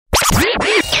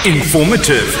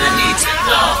Informative.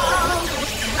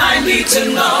 I need to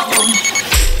know.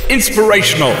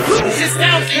 Inspirational. It's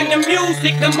out in the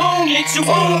music, the moment you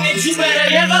own it, you better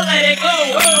never let it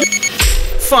go.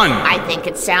 Fun. I think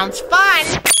it sounds fun.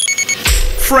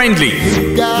 Friendly.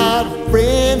 You got a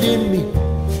friend in me.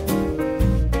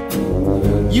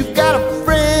 You got a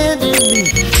friend in me.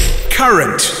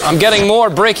 Current. I'm getting more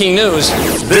breaking news.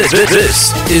 This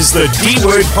is the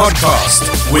D-Word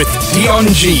Podcast with Dion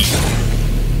G.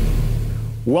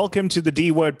 Welcome to the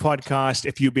D-Word Podcast.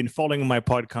 If you've been following my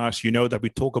podcast, you know that we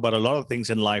talk about a lot of things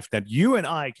in life that you and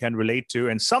I can relate to.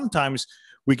 And sometimes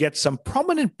we get some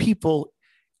prominent people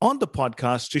on the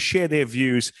podcast to share their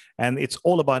views. And it's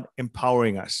all about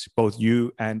empowering us, both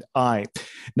you and I.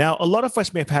 Now, a lot of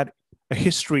us may have had a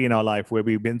history in our life where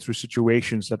we've been through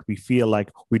situations that we feel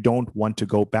like we don't want to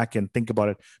go back and think about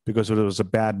it because it was a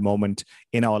bad moment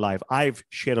in our life. I've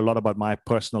shared a lot about my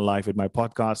personal life in my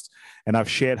podcast, and I've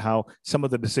shared how some of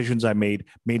the decisions I made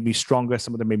me stronger.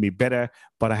 Some of them made me better,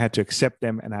 but I had to accept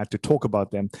them and I had to talk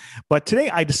about them. But today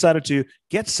I decided to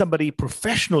get somebody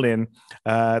professional in.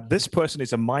 This person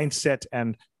is a mindset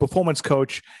and performance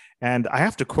coach. And I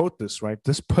have to quote this, right?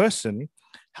 This person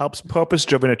helps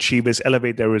purpose-driven achievers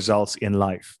elevate their results in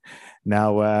life.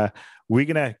 Now, we're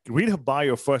going to read her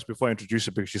bio first before I introduce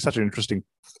her because she's such an interesting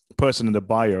person in the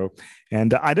bio.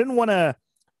 And I didn't want to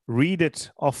read it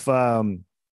off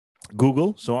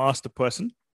Google, so I asked the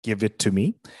person, give it to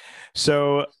me.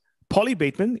 So Polly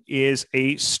Bateman is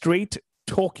a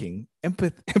straight-talking,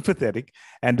 empathetic,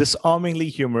 and disarmingly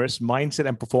humorous mindset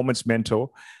and performance mentor.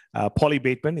 Polly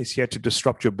Bateman is here to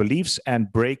disrupt your beliefs and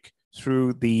break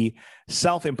through the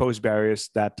self-imposed barriers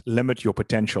that limit your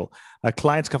potential.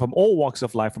 Clients come from all walks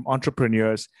of life, from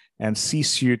entrepreneurs and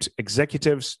C-suite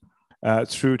executives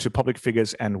through to public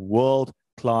figures and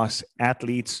world-class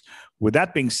athletes. With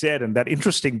that being said, and that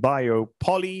interesting bio,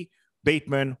 Polly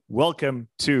Bateman, welcome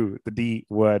to the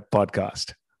D-Word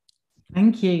Podcast.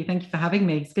 Thank you. Thank you for having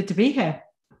me. It's good to be here.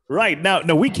 Right. Now,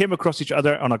 we came across each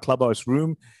other on a Clubhouse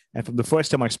room. And from the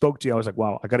first time I spoke to you, I was like,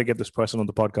 wow, I got to get this person on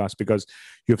the podcast because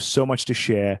you have so much to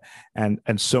share and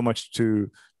so much to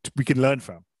we can learn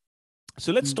from.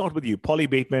 So let's start with you. Polly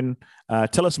Bateman,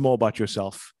 tell us more about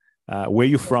yourself. Where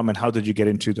you're from and how did you get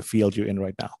into the field you're in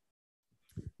right now?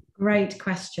 Great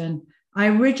question. I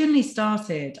originally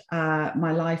started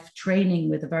my life training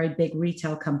with a very big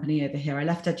retail company over here. I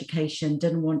left education,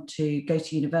 didn't want to go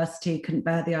to university, couldn't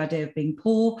bear the idea of being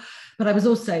poor, but I was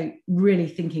also really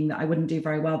thinking that I wouldn't do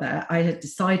very well there. I had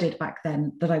decided back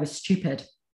then that I was stupid.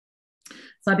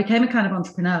 So I became a kind of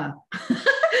entrepreneur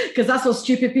because that's what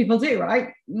stupid people do,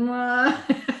 right?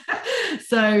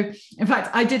 So in fact,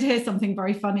 I did hear something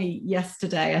very funny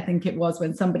yesterday. I think it was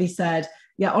when somebody said,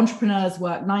 yeah, entrepreneurs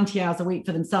work 90 hours a week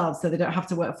for themselves so they don't have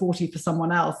to work 40 for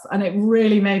someone else. And it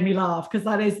really made me laugh because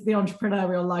that is the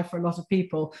entrepreneurial life for a lot of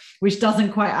people, which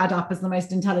doesn't quite add up as the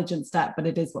most intelligent step, but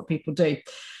it is what people do.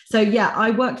 So yeah, I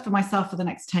worked for myself for the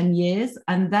next 10 years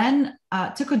and then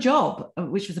took a job,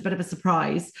 which was a bit of a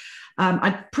surprise.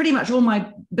 I pretty much all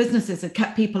my businesses had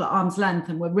kept people at arm's length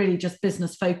and were really just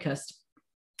business focused.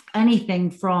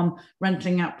 Anything from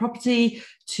renting out property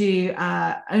to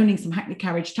owning some Hackney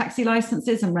carriage taxi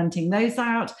licenses and renting those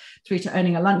out, through to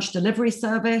owning a lunch delivery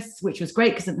service, which was great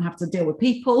because I didn't have to deal with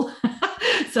people.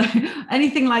 So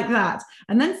anything like that.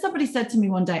 And then somebody said to me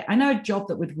one day, I know a job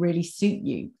that would really suit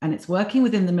you, and it's working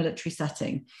within the military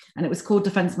setting. And it was called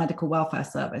Defence Medical Welfare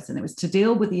Service. And it was to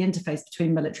deal with the interface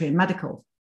between military and medical.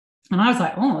 And I was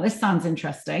like, oh, this sounds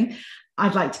interesting.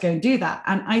 I'd like to go and do that.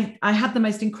 And I had the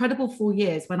most incredible 4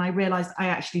 years when I realized I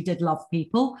actually did love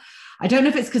people. I don't know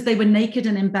if it's because they were naked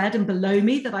and in bed and below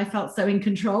me that I felt so in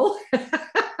control.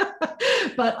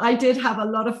 But I did have a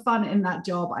lot of fun in that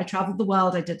job. I traveled the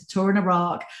world. I did a tour in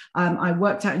Iraq. I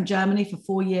worked out in Germany for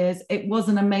 4 years. It was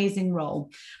an amazing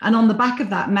role. And on the back of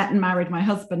that, met and married my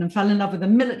husband and fell in love with a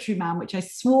military man, which I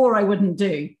swore I wouldn't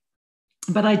do.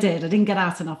 But I did. I didn't get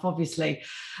out enough, obviously.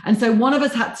 And so one of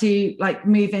us had to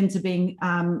move into being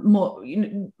more,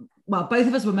 well, both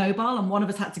of us were mobile and one of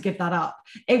us had to give that up.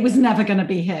 It was never going to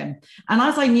be him. And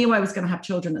as I knew I was going to have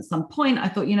children at some point, I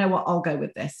thought, you know what, I'll go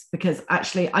with this because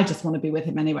actually I just want to be with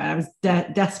him anyway. I was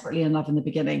desperately in love in the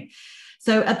beginning.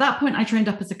 So at that point, I trained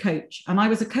up as a coach, and I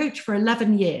was a coach for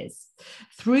 11 years.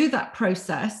 Through that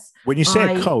process. When you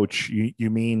say a coach, you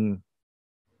mean...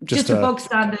 Just a bog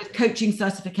standard coaching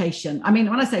certification. I mean,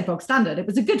 when I say bog standard, it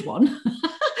was a good one.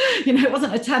 It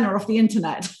wasn't a tenner off the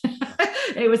internet.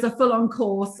 It was a full-on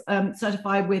course,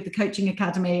 certified with the Coaching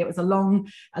Academy. It was a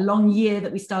long year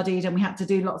that we studied, and we had to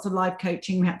do lots of live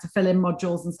coaching. We had to fill in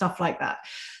modules and stuff like that.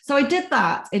 So I did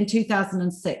that in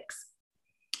 2006.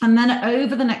 And then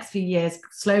over the next few years,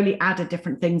 slowly added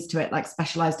different things to it, like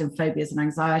specialized in phobias and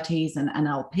anxieties and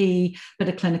NLP, bit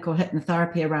of clinical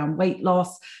hypnotherapy around weight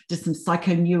loss, did some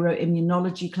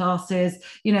psychoneuroimmunology classes,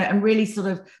 and really sort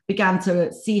of began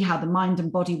to see how the mind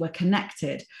and body were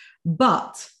connected.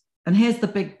 But, and here's the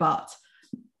big but,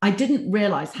 I didn't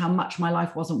realize how much my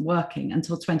life wasn't working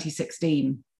until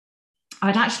 2016.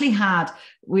 I'd actually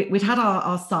we'd had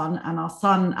our son, and our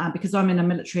son, because I'm in a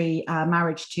military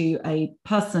marriage to a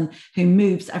person who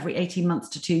moves every 18 months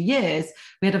to 2 years,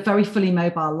 we had a very fully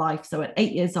mobile life. So at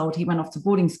 8 years old, he went off to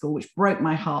boarding school, which broke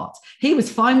my heart. He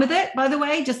was fine with it, by the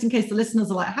way, just in case the listeners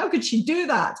are like, how could she do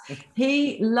that?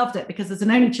 He loved it because as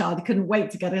an only child, he couldn't wait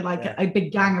to get a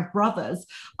big gang of brothers.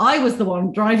 I was the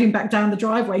one driving back down the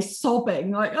driveway,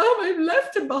 sobbing like, oh, I've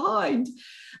left him behind.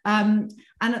 And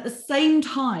at the same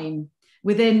time,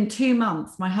 within 2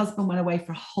 months, my husband went away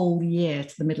for a whole year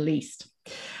to the Middle East.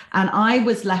 And I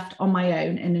was left on my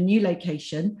own in a new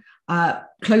location,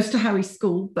 close to Harry's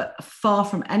school, but far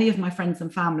from any of my friends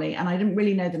and family. And I didn't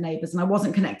really know the neighbors, and I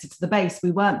wasn't connected to the base. We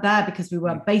weren't there because we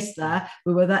weren't based there.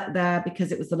 We were there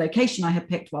because it was the location I had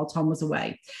picked while Tom was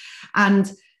away.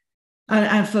 And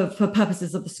for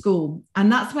purposes of the school.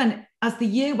 And that's when, as the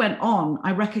year went on,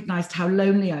 I recognized how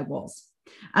lonely I was.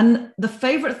 And the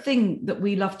favorite thing that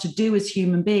we love to do as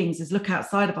human beings is look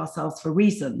outside of ourselves for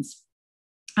reasons.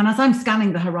 And as I'm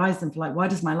scanning the horizon for like, why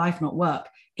does my life not work?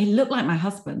 It looked like my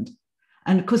husband.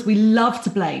 And because we love to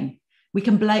blame, we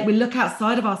look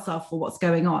outside of ourselves for what's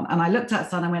going on. And I looked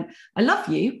outside and I went, I love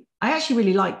you. I actually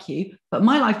really like you, but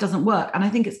my life doesn't work. And I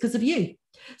think it's because of you.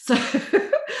 So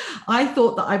I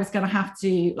thought that I was going to have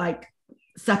to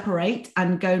separate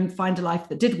and go and find a life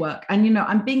that did work. And,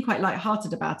 I'm being quite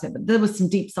lighthearted about it, but there was some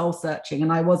deep soul searching,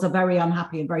 and I was a very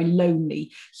unhappy and very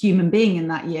lonely human being in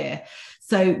that year.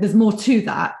 So there's more to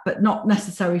that, but not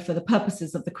necessary for the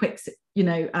purposes of the quick,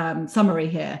 summary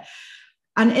here.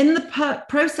 And in the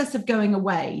process of going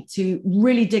away to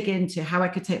really dig into how I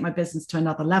could take my business to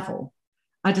another level,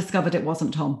 I discovered it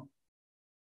wasn't Tom.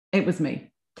 It was me.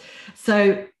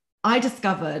 So I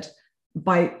discovered,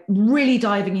 by really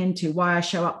diving into why I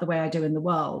show up the way I do in the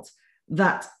world,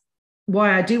 that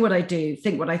why I do what I do,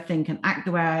 think what I think, and act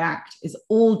the way I act is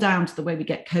all down to the way we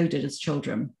get coded as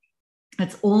children.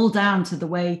 It's all down to the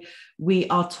way we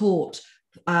are taught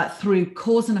through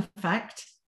cause and effect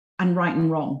and right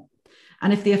and wrong.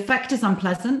 And if the effect is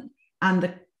unpleasant and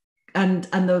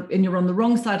you're on the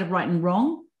wrong side of right and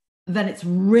wrong, then it's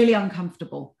really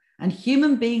uncomfortable. And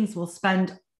human beings will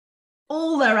spend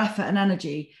all their effort and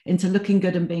energy into looking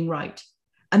good and being right.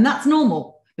 And that's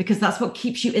normal, because that's what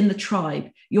keeps you in the tribe.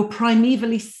 You're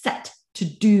primevally set to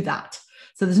do that.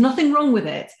 So there's nothing wrong with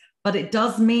it, but it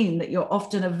does mean that you're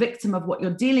often a victim of what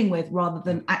you're dealing with rather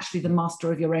than actually the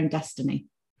master of your own destiny.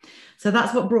 So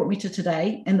that's what brought me to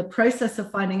today. In the process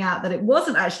of finding out that it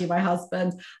wasn't actually my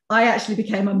husband, I actually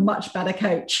became a much better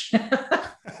coach.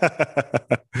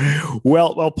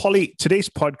 Well, Polly, today's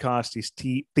podcast is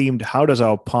themed, how does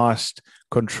our past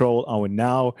control our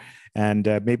now? And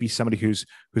maybe somebody who's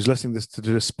listening to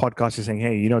this podcast is saying,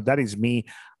 hey, that is me.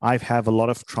 I have a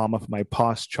lot of trauma from my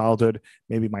past childhood,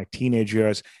 maybe my teenage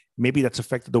years. Maybe that's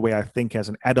affected the way I think as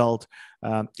an adult.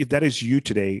 If that is you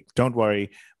today, don't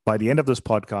worry. By the end of this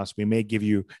podcast, we may give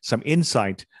you some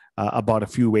insight about a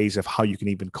few ways of how you can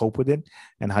even cope with it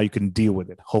and how you can deal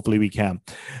with it. Hopefully we can.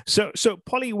 So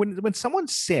Polly, when someone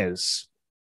says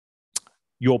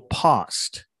your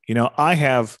past, I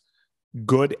have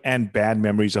good and bad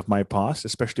memories of my past,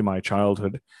 especially my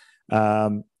childhood.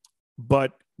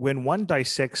 But when one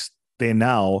dissects their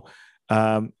now,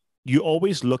 you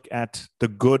always look at the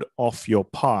good of your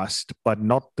past, but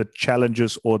not the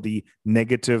challenges or the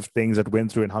negative things that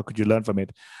went through, and how could you learn from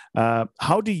it?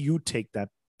 How do you take that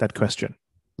question?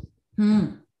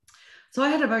 So I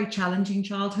had a very challenging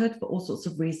childhood for all sorts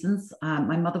of reasons.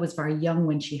 My mother was very young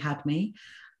when she had me.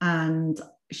 And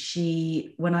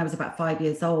when I was about 5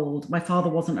 years old, my father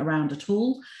wasn't around at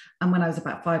all. And when I was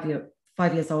about 5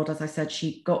 years old, as I said,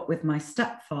 she got with my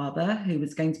stepfather, who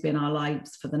was going to be in our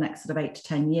lives for the next sort of 8 to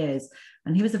 10 years.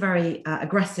 And he was a very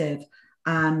aggressive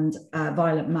and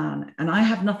violent man. And I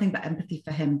have nothing but empathy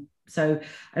for him. So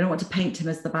I don't want to paint him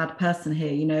as the bad person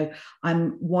here.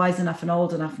 I'm wise enough and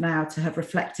old enough now to have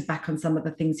reflected back on some of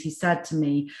the things he said to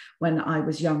me when I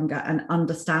was younger and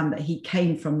understand that he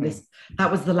came from this. That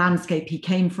was the landscape he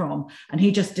came from. And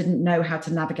he just didn't know how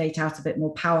to navigate out of it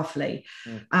more powerfully.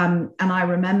 And I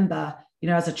remember,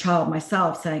 as a child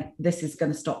myself saying, this is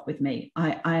going to stop with me.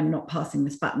 I am not passing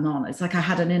this baton on. It's like I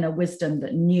had an inner wisdom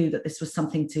that knew that this was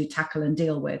something to tackle and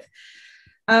deal with.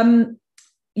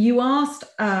 You asked,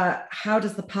 how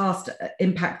does the past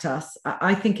impact us?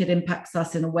 I think it impacts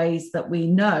us in ways that we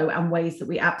know and ways that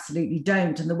we absolutely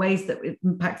don't. And the ways that it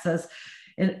impacts us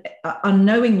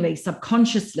unknowingly,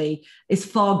 subconsciously, is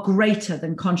far greater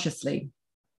than consciously.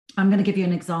 I'm going to give you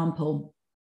an example.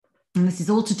 And this is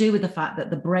all to do with the fact that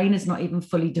the brain is not even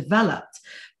fully developed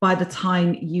by the time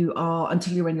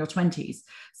until you're in your 20s.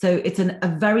 So it's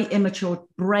a very immature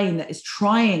brain that is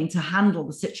trying to handle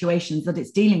the situations that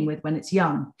it's dealing with when it's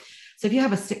young. So if you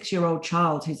have a 6-year-old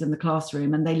child who's in the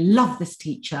classroom and they love this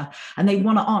teacher and they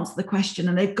want to answer the question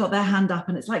and they've got their hand up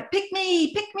and it's like, pick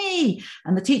me.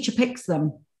 And the teacher picks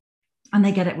them and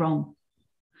they get it wrong.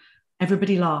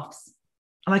 Everybody laughs.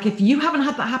 Like, if you haven't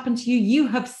had that happen to you, you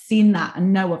have seen that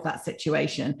and know of that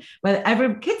situation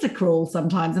where kids are cruel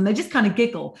sometimes and they just kind of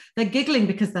giggle. They're giggling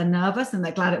because they're nervous and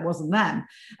they're glad it wasn't them.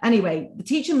 Anyway, the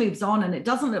teacher moves on and it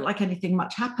doesn't look like anything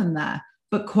much happened there,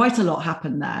 but quite a lot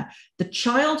happened there. The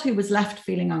child who was left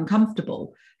feeling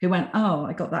uncomfortable, who went, oh,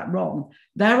 I got that wrong.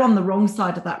 They're on the wrong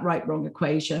side of that right-wrong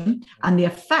equation. And the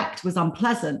effect was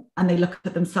unpleasant. And they look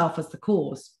at themselves as the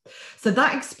cause. So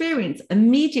that experience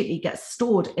immediately gets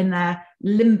stored in their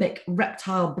limbic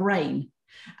reptile brain.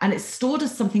 And it's stored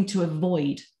as something to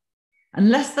avoid.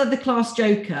 Unless they're the class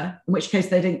joker, in which case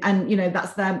they didn't, and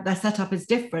that's their setup is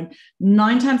different.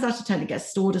 9 times out of 10, it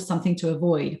gets stored as something to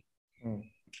avoid.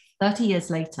 30 years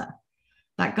later,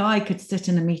 that guy could sit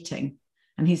in a meeting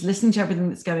and he's listening to everything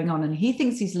that's going on and he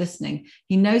thinks he's listening.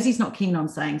 He knows he's not keen on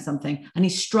saying something and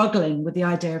he's struggling with the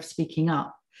idea of speaking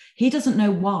up. He doesn't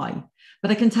know why, but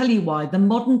I can tell you why. The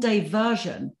modern day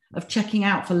version of checking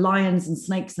out for lions and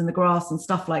snakes in the grass and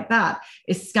stuff like that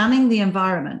is scanning the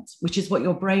environment, which is what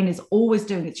your brain is always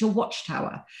doing. It's your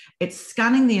watchtower. It's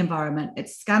scanning the environment.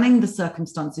 It's scanning the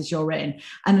circumstances you're in.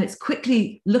 And it's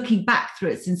quickly looking back through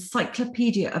its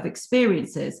encyclopedia of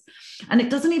experiences. And it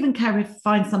doesn't even care if it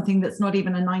finds something that's not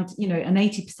even an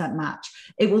 80% match.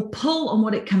 It will pull on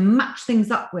what it can match things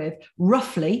up with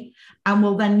roughly, and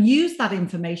will then use that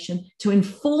information to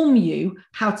inform you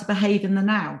how to behave in the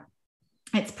now.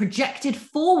 It's projected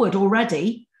forward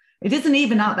already. It isn't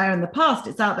even out there in the past.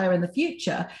 It's out there in the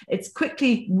future. It's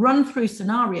quickly run through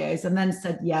scenarios and then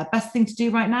said, yeah, best thing to do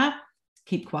right now,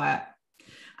 keep quiet.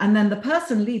 And then the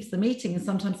person leaves the meeting and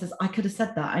sometimes says, I could have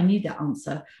said that. I knew that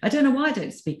answer. I don't know why I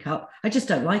don't speak up. I just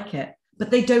don't like it.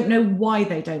 But they don't know why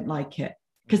they don't like it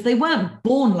because they weren't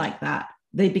born like that.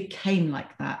 They became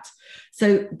like that.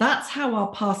 So that's how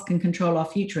our past can control our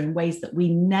future in ways that we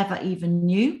never even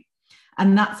knew.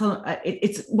 And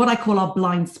it's what I call our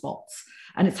blind spots.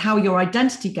 And it's how your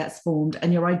identity gets formed,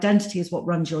 and your identity is what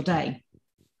runs your day.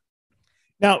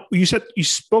 Now, you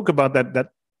spoke about that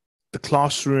the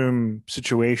classroom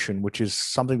situation, which is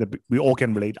something that we all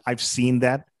can relate. I've seen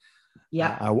that.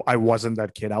 Yeah. I wasn't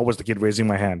that kid. I was the kid raising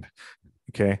my hand.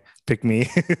 Okay, pick me.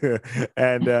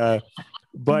 And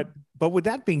but with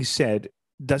that being said,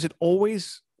 does it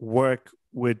always work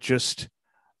with just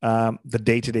the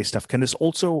day-to-day stuff? Can this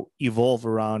also evolve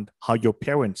around how your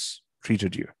parents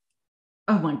treated you?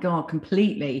 Oh my God,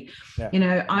 completely.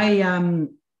 Yeah.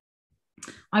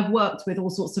 I've worked with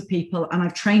all sorts of people and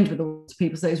I've trained with all sorts of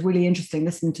people. So it's really interesting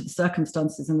listening to the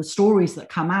circumstances and the stories that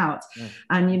come out,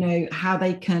 and, how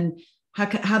they can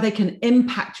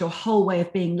impact your whole way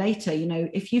of being later.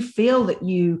 If you feel that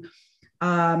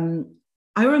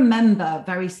I remember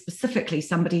very specifically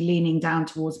somebody leaning down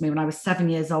towards me when I was 7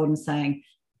 years old and saying,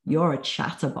 you're a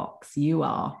chatterbox, you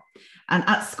are. And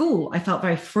at school, I felt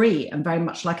very free and very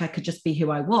much like I could just be who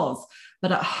I was.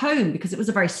 But at home, because it was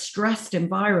a very stressed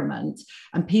environment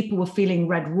and people were feeling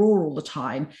red raw all the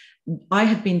time, I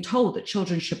had been told that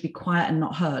children should be quiet and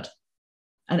not heard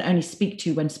and only speak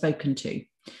to when spoken to.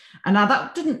 And now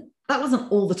that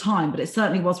wasn't all the time, but it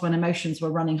certainly was when emotions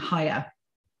were running higher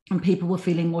and people were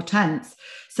feeling more tense.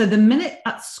 So the minute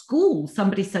at school,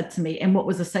 somebody said to me in what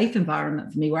was a safe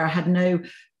environment for me, where I had no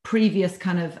previous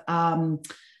kind of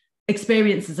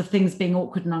experiences of things being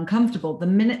awkward and uncomfortable, the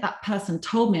minute that person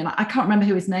told me, and I can't remember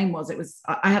who his name was,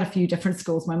 I had a few different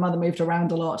schools. My mother moved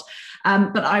around a lot.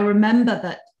 But I remember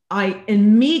that I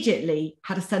immediately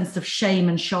had a sense of shame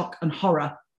and shock and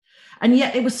horror. And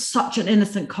yet it was such an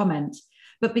innocent comment.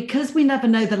 But because we never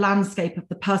know the landscape of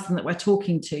the person that we're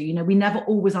talking to, we never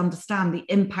always understand the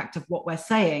impact of what we're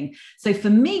saying. So for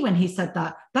me, when he said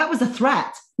that was a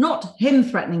threat, not him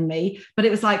threatening me, but it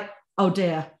was like, oh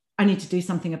dear, I need to do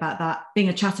something about that. Being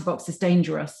a chatterbox is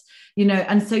dangerous,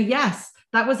 And so, yes,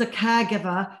 that was a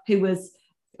caregiver who was,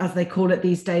 as they call it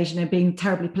these days, being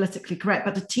terribly politically correct,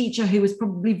 but a teacher who was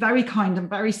probably very kind and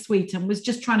very sweet and was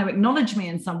just trying to acknowledge me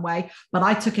in some way. But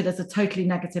I took it as a totally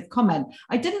negative comment.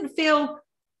 I didn't feel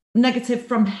negative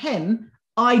from him.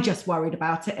 I just worried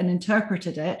about it and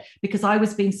interpreted it because I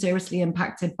was being seriously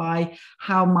impacted by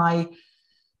how my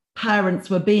parents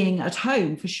were being at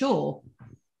home, for sure.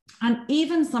 And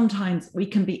even sometimes we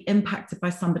can be impacted by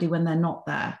somebody when they're not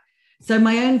there. So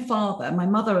my own father, my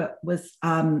mother was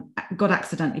got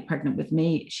accidentally pregnant with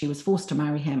me. She was forced to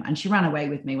marry him, and she ran away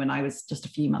with me when I was just a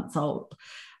few months old.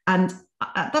 And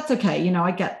that's okay. You know,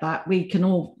 I get that. We can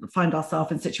all find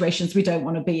ourselves in situations we don't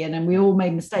want to be in, and we all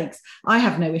made mistakes. I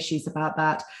have no issues about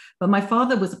that. But my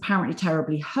father was apparently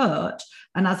terribly hurt,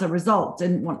 and as a result,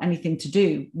 didn't want anything to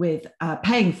do with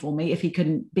paying for me if he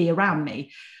couldn't be around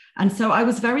me. And so I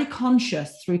was very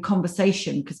conscious through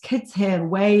conversation, because kids hear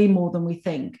way more than we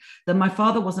think, that my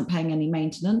father wasn't paying any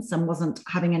maintenance and wasn't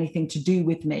having anything to do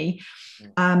with me.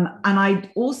 And I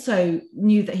also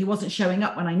knew that he wasn't showing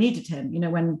up when I needed him. You know,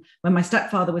 when my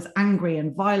stepfather was angry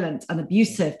and violent and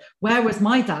abusive, where was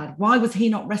my dad? Why was he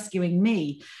not rescuing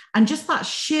me? And just that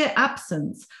sheer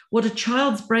absence, what a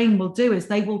child's brain will do is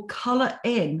they will color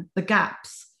in the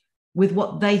gaps with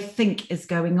what they think is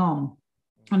going on.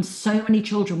 And so many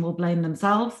children will blame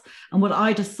themselves. And what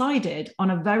I decided on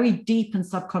a very deep and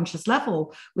subconscious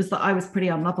level was that I was pretty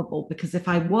unlovable, because if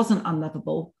I wasn't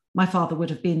unlovable, my father would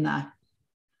have been there.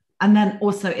 And then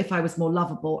also, if I was more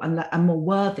lovable and more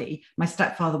worthy, my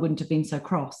stepfather wouldn't have been so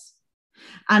cross.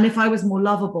 And if I was more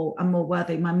lovable and more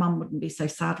worthy, my mum wouldn't be so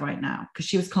sad right now, because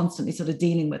she was constantly sort of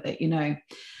dealing with it, you know.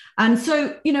 And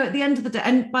so, you know, at the end of the day,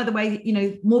 and by the way, you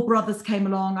know, more brothers came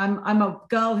along. I'm a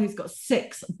girl who's got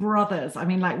 6 brothers. I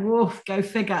mean, like, woof, go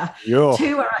figure. Yo.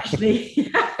 2 are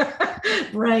actually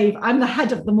brave. I'm the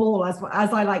head of them all, as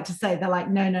I like to say. They're like,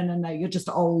 no, you're just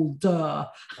older.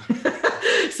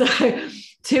 So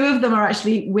 2 of them are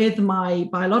actually with my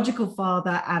biological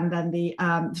father, and then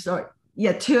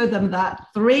 2 of them,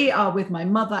 3 are with my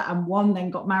mother, and 1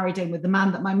 then got married in with the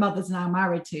man that my mother's now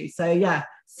married to. So yeah,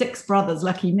 6 brothers,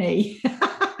 lucky me.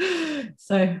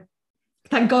 So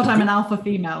thank God I'm an alpha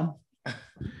female.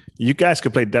 You guys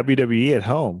could play WWE at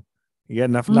home. You got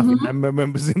enough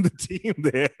members in the team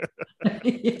there.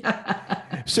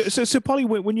 Yeah. So Polly,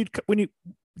 when you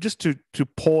just to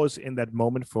pause in that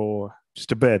moment for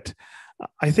just a bit,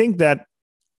 I think that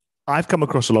I've come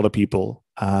across a lot of people,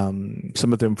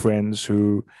 some of them friends,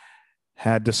 who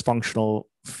had dysfunctional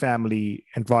family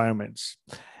environments.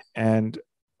 And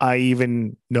I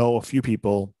even know a few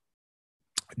people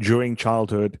during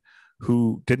childhood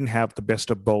who didn't have the best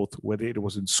of both, whether it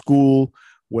was in school,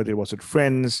 whether it was with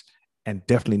friends, and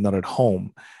definitely not at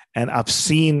home. And I've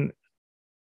seen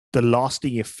the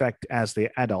lasting effect as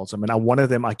they're adults. I mean, one of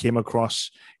them I came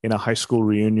across in a high school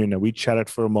reunion, and we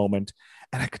chatted for a moment,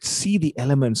 and I could see the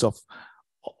elements of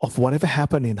whatever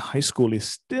happened in high school is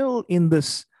still in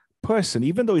this person,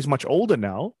 even though he's much older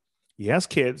now. He has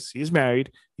kids, he's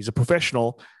married, he's a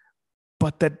professional,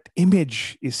 but that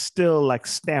image is still like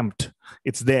stamped.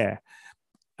 It's there.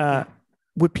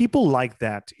 With people like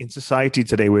that in society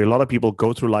today, where a lot of people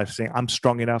go through life saying, I'm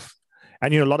strong enough.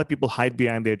 And, you know, a lot of people hide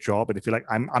behind their job, and they feel like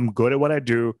I'm good at what I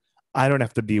do. I don't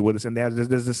have to deal with this. And there's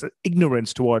this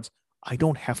ignorance towards, I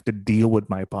don't have to deal with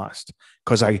my past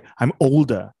because I'm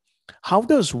older. How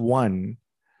does one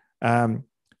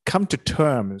come to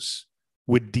terms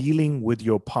with dealing with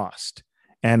your past?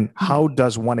 And how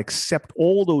does one accept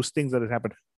all those things that have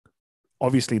happened?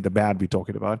 Obviously, the bad we're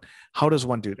talking about. How does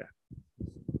one do that?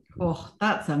 Oh,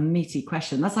 that's a meaty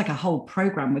question. That's like a whole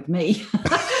program with me.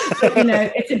 But, you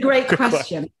know, it's a great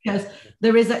question, because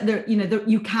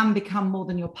you can become more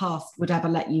than your past would ever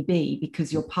let you be,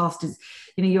 because your past is,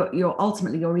 you know, you're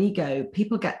ultimately your ego.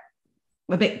 People get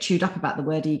a bit chewed up about the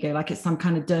word ego, like it's some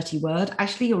kind of dirty word.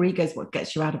 Actually, your ego is what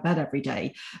gets you out of bed every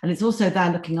day. And it's also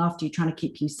there looking after you, trying to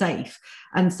keep you safe.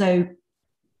 And so,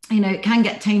 you know, it can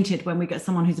get tainted when we get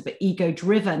someone who's a bit ego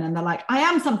driven, and they're like, I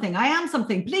am something,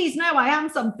 please, no, I am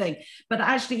something. But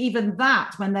actually, even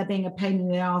that, when they're being a pain in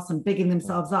the ass and bigging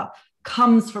themselves up,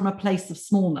 comes from a place of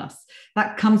smallness.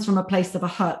 That comes from a place of a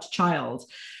hurt child.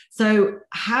 So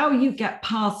how you get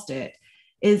past it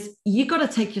is you got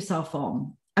to take yourself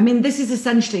on. I mean, this is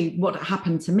essentially what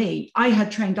happened to me. I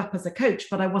had trained up as a coach,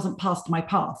 but I wasn't past my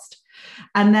past.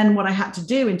 And then what I had to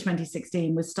do in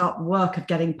 2016 was start the work of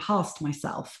getting past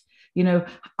myself, you know,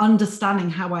 understanding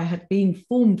how I had been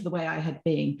formed the way I had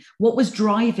been, what was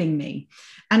driving me.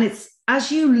 And it's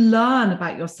as you learn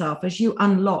about yourself, as you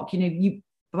unlock, you know,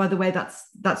 by the way,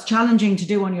 that's challenging to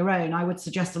do on your own. I would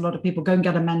suggest a lot of people go and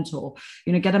get a mentor,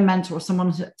 you know, get a mentor,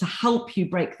 someone to help you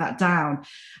break that down.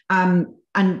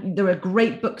 And there are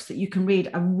great books that you can read.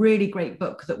 A really great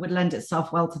book that would lend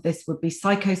itself well to this would be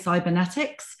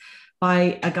Psycho-Cybernetics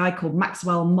by a guy called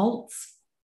Maxwell Maltz.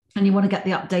 and you want to get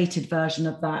the updated version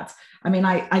of that. I mean,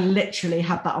 I literally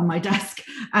have that on my desk.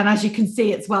 And as you can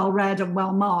see, it's well read and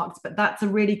well marked, but that's a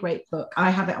really great book.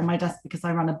 I have it on my desk because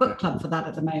I run a book club for that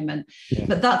at the moment. Yeah.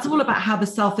 But that's all about how the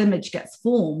self-image gets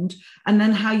formed and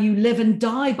then how you live and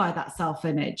die by that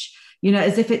self-image, you know,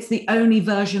 as if it's the only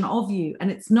version of you, and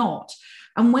it's not.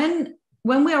 And when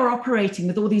we are operating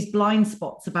with all these blind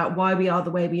spots about why we are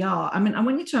the way we are, I mean, I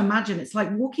want you to imagine it's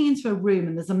like walking into a room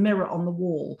and there's a mirror on the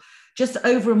wall, just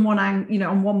over in one angle, you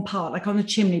know, on one part, like on the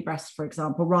chimney breast, for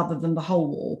example, rather than the whole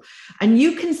wall. And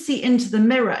you can see into the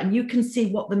mirror and you can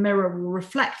see what the mirror will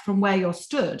reflect from where you're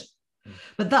stood.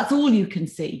 But that's all you can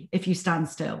see if you stand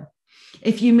still.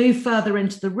 If you move further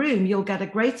into the room, you'll get a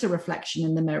greater reflection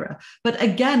in the mirror. But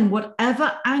again,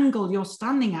 whatever angle you're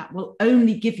standing at will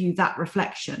only give you that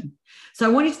reflection. So I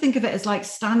want you to think of it as like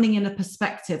standing in a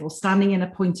perspective or standing in a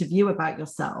point of view about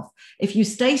yourself. If you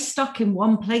stay stuck in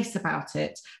one place about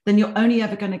it, then you're only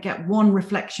ever going to get one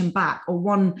reflection back, or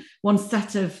one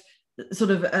set of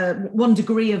sort of 1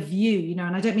 degree of view, you know,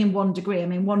 and I don't mean 1 degree, I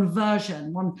mean one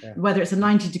version, whether it's a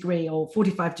 90 degree or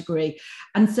 45 degree.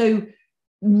 And so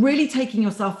really taking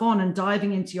yourself on and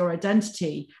diving into your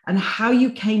identity and how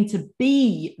you came to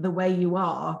be the way you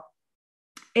are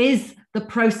is the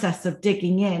process of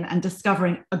digging in and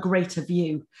discovering a greater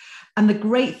view. And the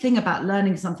great thing about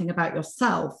learning something about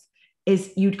yourself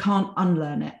is you can't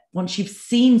unlearn it. Once you've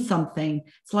seen something,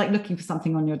 it's like looking for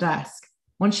something on your desk.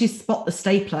 Once you spot the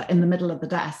stapler in the middle of the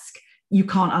desk, you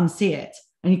can't unsee it.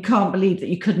 And you can't believe that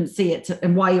you couldn't see it,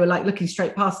 and why you were like looking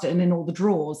straight past it and in all the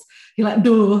drawers. You're like,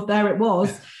 duh, there it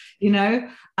was, you know.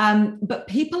 But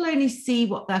people only see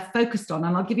what they're focused on.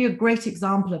 And I'll give you a great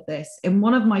example of this. In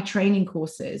one of my training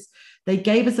courses, they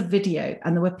gave us a video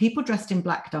and there were people dressed in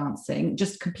black dancing,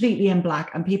 just completely in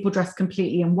black, and people dressed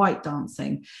completely in white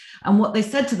dancing. And what they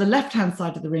said to the left-hand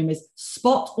side of the room is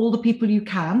spot all the people you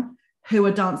can who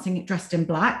are dancing dressed in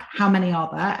black. How many are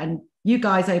there? And you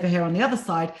guys over here on the other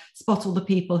side, spot all the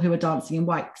people who are dancing in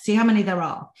white. See how many there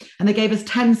are. And they gave us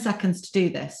 10 seconds to do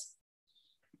this.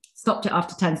 Stopped it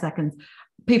after 10 seconds.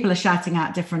 People are shouting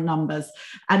out different numbers.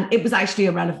 And it was actually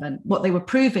irrelevant. What they were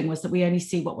proving was that we only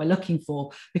see what we're looking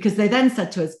for, because they then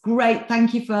said to us, great,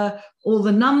 thank you for all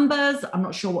the numbers. I'm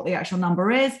not sure what the actual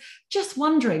number is. Just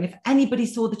wondering if anybody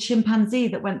saw the chimpanzee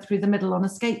that went through the middle on a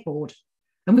skateboard.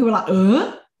 And we were like,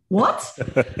 what?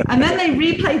 And then they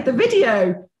replayed the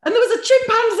video. And there was a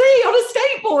chimpanzee on a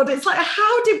skateboard. It's like,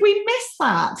 how did we miss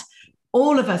that?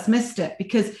 All of us missed it,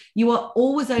 because you are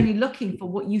always only looking for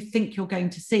what you think you're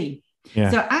going to see. Yeah.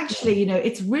 So actually, you know,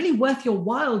 it's really worth your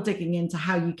while digging into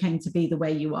how you came to be the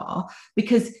way you are,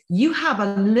 because you have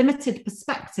a limited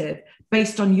perspective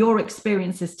based on your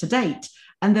experiences to date.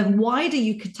 And the wider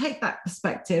you could take that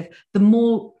perspective, the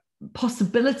more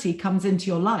possibility comes into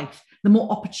your life, the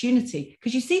more opportunity,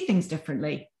 because you see things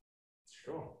differently.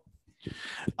 Sure.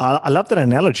 I love that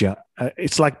analogy.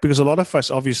 It's like, because a lot of us,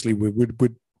 obviously, we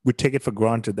would take it for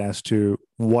granted as to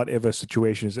whatever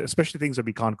situations, especially things that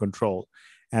we can't control.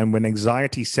 And when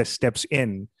anxiety steps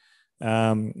in,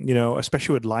 you know,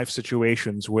 especially with life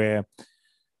situations where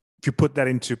if you put that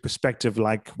into perspective,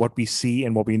 like what we see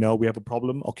and what we know, we have a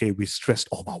problem. Okay, we're stressed.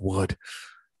 Oh my word.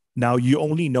 Now you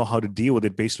only know how to deal with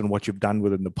it based on what you've done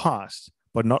with it in the past,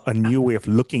 but not a new way of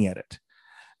looking at it.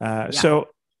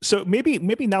 So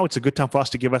maybe now it's a good time for us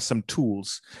to give us some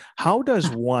tools. How does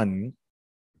one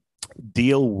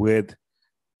deal with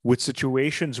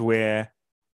situations where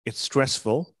it's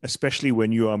stressful, especially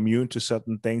when you are immune to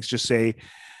certain things? Just say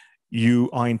you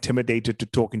are intimidated to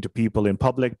talking to people in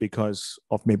public because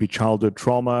of maybe childhood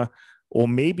trauma, or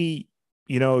maybe,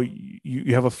 you know,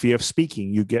 you have a fear of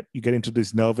speaking. You get into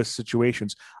these nervous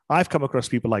situations. I've come across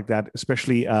people like that,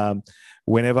 especially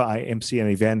whenever I MC an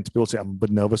event. People say, I'm a bit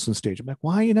nervous on stage. I'm like,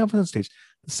 why are you nervous on stage?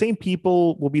 The same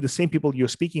people will be the same people you're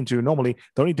speaking to normally.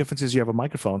 The only difference is you have a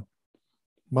microphone.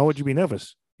 Why would you be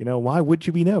nervous? You know, why would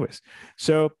you be nervous?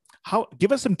 So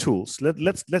give us some tools.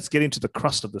 Let's get into the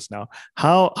crust of this now.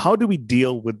 How do we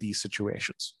deal with these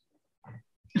situations?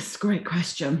 That's a great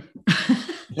question.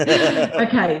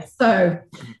 Okay, so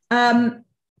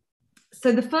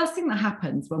the first thing that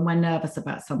happens when we're nervous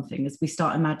about something is we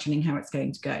start imagining how it's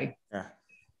going to go. Yeah.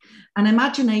 And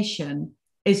imagination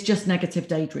is just negative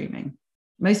daydreaming.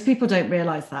 Most people don't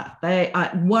realize that.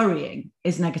 Worrying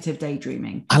is negative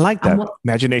daydreaming. I like that.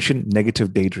 Imagination,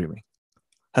 negative daydreaming.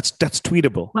 That's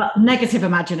tweetable. Well, negative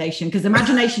imagination, because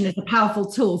imagination is a powerful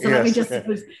tool. So let me just,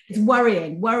 it's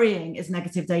worrying. Worrying is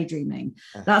negative daydreaming.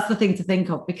 That's the thing to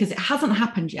think of, because it hasn't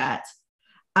happened yet.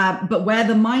 But where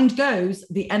the mind goes,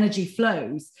 the energy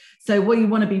flows. So what you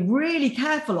want to be really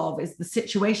careful of is the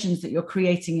situations that you're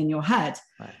creating in your head.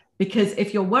 Right. Because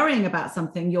if you're worrying about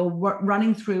something, you're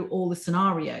running through all the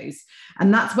scenarios.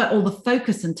 And that's where all the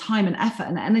focus and time and effort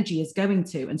and energy is going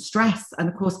to, and stress. And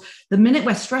of course, the minute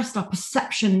we're stressed, our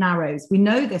perception narrows. We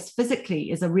know this physically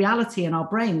is a reality in our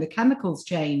brain. The chemicals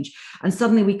change and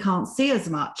suddenly we can't see as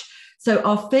much. So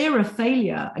our fear of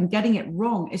failure and getting it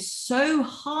wrong is so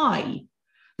high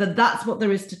that that's what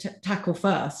there is to tackle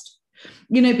first.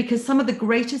 You know, because some of the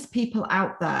greatest people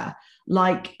out there,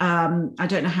 like I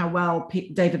don't know how well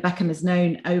David Beckham is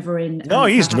known over in. No,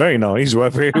 he's very known. He's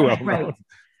very well known.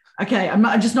 Okay, I'm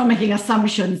just not making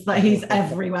assumptions that he's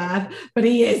everywhere, but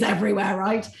he is everywhere,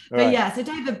 right? But yeah, so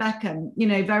David Beckham, you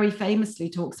know, very famously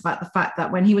talks about the fact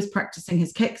that when he was practicing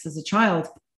his kicks as a child,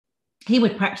 he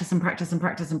would practice and practice and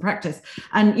practice and practice.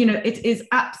 And, you know, it is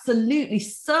absolutely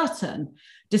certain,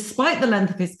 despite the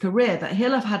length of his career, that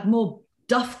he'll have had more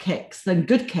duff kicks than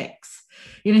good kicks.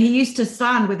 You know, he used to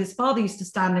stand with his father, used to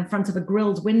stand in front of a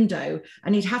grilled window,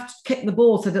 and he'd have to kick the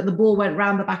ball so that the ball went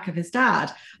round the back of his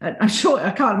dad. I'm sure,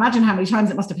 I can't imagine how many times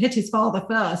it must have hit his father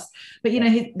first. But, you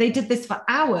know, they did this for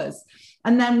hours.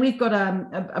 And then we've got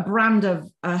a brand of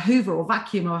Hoover or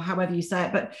vacuum or however you say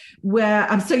it, but where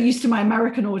I'm so used to my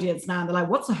American audience now, and they're like,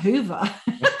 what's a Hoover?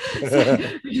 So,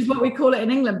 which is what we call it in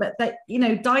England. But they, you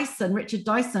know, Richard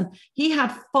Dyson, he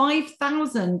had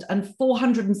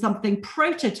 5,400 and something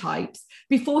prototypes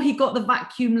before he got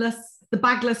the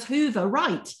bagless Hoover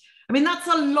right. I mean, that's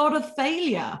a lot of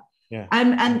failure. Yeah.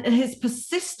 And his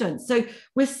persistence. So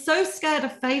we're so scared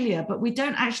of failure, but we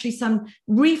don't actually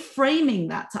reframing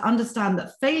that to understand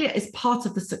that failure is part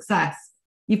of the success.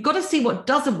 You've got to see what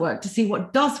doesn't work to see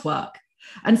what does work.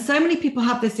 And so many people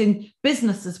have this in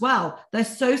business as well. They're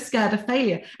so scared of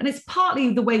failure. And it's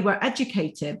partly the way we're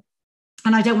educated.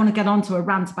 And I don't want to get onto a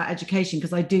rant about education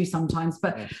because I do sometimes,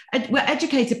 but we're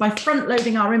educated by front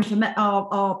loading our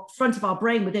front of our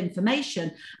brain with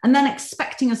information and then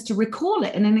expecting us to recall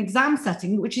it in an exam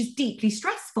setting, which is deeply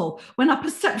stressful when our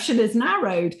perception is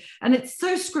narrowed and it's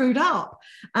so screwed up.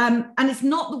 And it's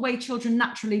not the way children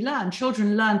naturally learn.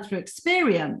 Children learn through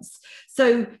experience.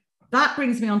 So that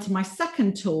brings me on to my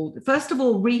second tool. First of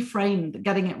all, reframe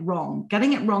getting it wrong.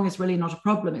 Getting it wrong is really not a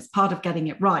problem. It's part of getting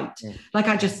it right. Yeah. Like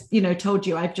I just, told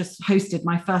you, I've just hosted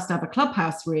my first ever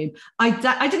Clubhouse room. I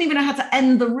didn't even know how to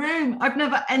end the room. I've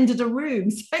never ended a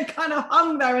room. So I kind of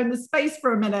hung there in the space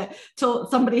for a minute till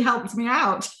somebody helped me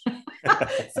out. But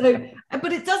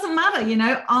it doesn't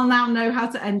matter, I'll now know how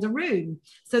to end a room.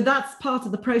 So that's part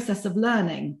of the process of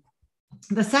learning.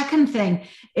 The second thing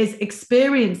is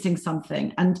experiencing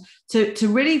something, and to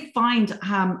really find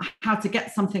how to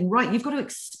get something right, you've got to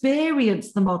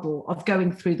experience the model of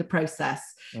going through the process,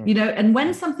 and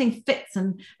when something fits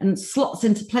and slots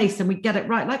into place and we get it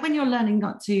right, like when you're learning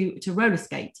not to roller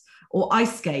skate or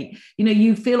ice skate,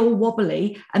 you feel all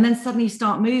wobbly and then suddenly you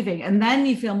start moving and then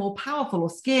you feel more powerful, or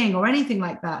skiing or anything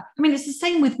like that. I mean, it's the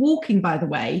same with walking, by the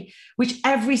way, which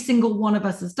every single one of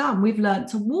us has done. We've learned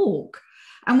to walk.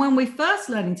 And when we're first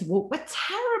learning to walk, we're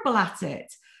terrible at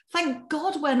it. Thank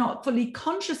God we're not fully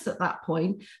conscious at that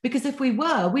point, because if we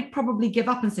were, we'd probably give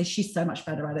up and say, she's so much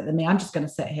better at it than me. I'm just going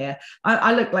to sit here.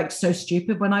 I look like so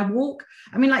stupid when I walk.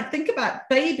 I mean, like, think about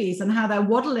babies and how they're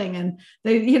waddling and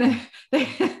they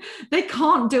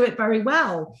can't do it very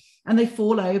well and they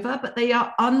fall over, but they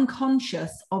are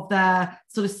unconscious of their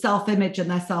sort of self-image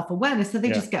and their self-awareness. So they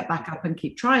just get back up and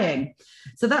keep trying.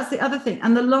 So that's the other thing.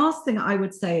 And the last thing I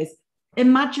would say is,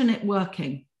 imagine it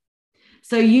working.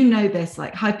 So this,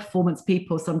 like high performance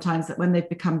people, sometimes that when they've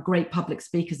become great public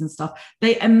speakers and stuff,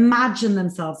 they imagine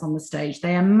themselves on the stage,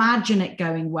 they imagine it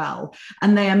going well,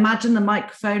 and they imagine the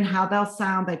microphone, how they'll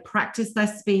sound, they practice their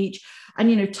speech.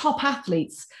 And top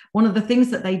athletes, one of the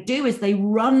things that they do is they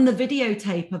run the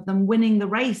videotape of them winning the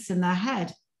race in their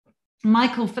head.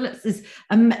 Michael Phelps is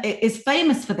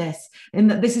famous for this, in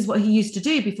that this is what he used to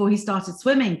do before he started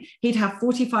swimming. He'd have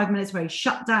 45 minutes where he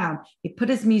shut down, he'd put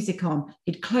his music on,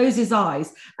 he'd close his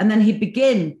eyes, and then he'd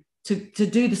begin to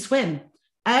do the swim.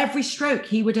 Every stroke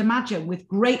he would imagine with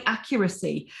great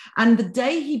accuracy. And the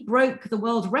day he broke the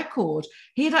world record,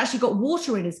 he had actually got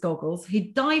water in his goggles. He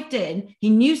dived in,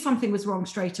 he knew something was wrong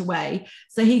straight away.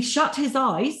 So he shut his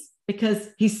eyes, because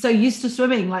he's so used to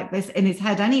swimming like this in his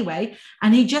head anyway.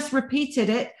 And he just repeated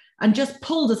it and just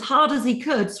pulled as hard as he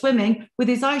could, swimming with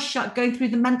his eyes shut, going through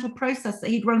the mental process that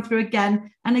he'd run through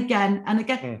again and again and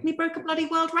again. And he broke a bloody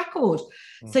world record.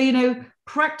 So,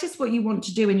 practice what you want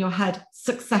to do in your head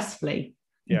successfully.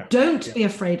 Don't be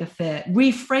afraid of fear.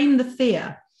 Reframe the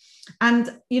fear.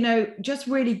 And, just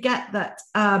really get that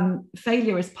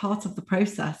failure is part of the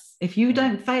process. If you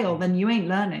don't fail, then you ain't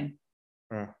learning.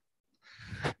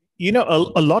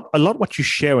 a lot what you're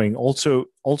sharing also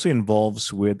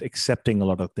involves with accepting a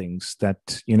lot of things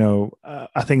that,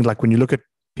 I think like when you look at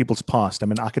people's past, I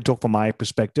mean, I could talk from my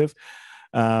perspective.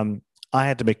 I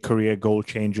had to make career goal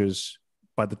changes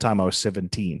by the time I was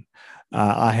 17.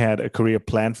 I had a career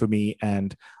plan for me,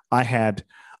 and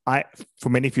for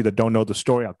many of you that don't know the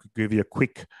story, I'll give you a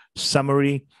quick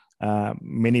summary.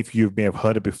 Many of you may have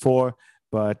heard it before,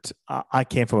 but I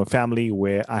came from a family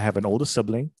where I have an older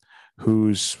sibling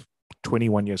who's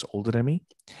 21 years older than me.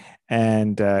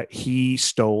 And he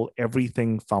stole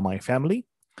everything from my family.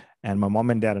 And my mom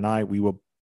and dad and we were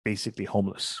basically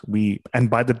homeless.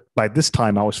 By this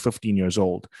time, I was 15 years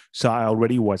old. So I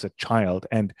already was a child.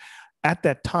 And at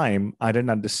that time, I didn't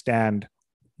understand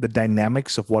the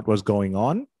dynamics of what was going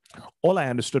on. All I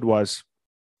understood was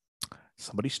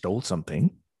somebody stole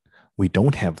something. We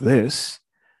don't have this.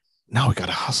 Now we got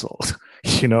to hustle.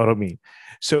 You know what I mean?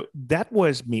 So that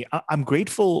was me. I'm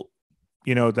grateful,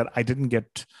 that I didn't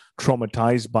get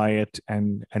traumatized by it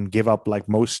and give up like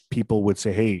most people would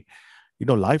say, hey,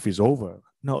 life is over.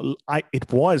 No,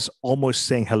 it was almost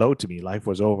saying hello to me. Life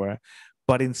was over.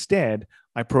 But instead,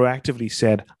 I proactively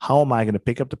said, how am I going to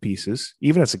pick up the pieces,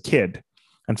 even as a kid,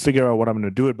 and figure out what I'm going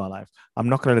to do with my life? I'm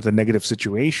not going to let the negative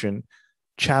situation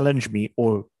challenge me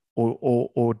or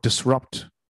disrupt,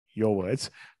 your words,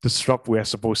 disrupt where I'm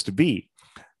supposed to be.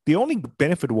 The only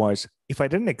benefit was if I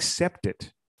didn't accept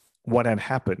it, what had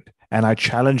happened, and I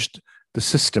challenged the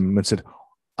system and said,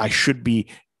 I should be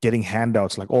getting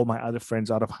handouts like all my other friends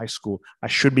out of high school. I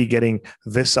should be getting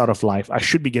this out of life. I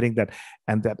should be getting that,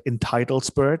 and that entitled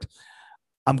spirit.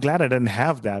 I'm glad I didn't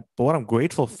have that. But what I'm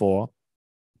grateful for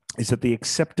is that the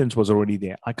acceptance was already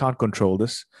there. I can't control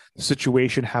this. The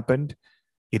situation happened.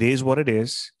 It is what it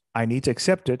is. I need to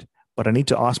accept it, but I need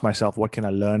to ask myself, what can I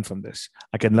learn from this?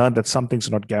 I can learn that some things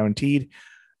are not guaranteed.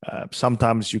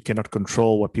 Sometimes you cannot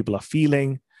control what people are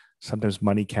feeling. Sometimes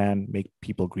money can make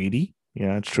people greedy.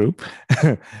 Yeah, it's true.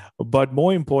 But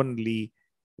more importantly,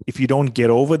 if you don't get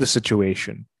over the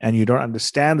situation and you don't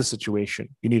understand the situation,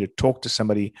 you need to talk to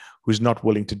somebody who's not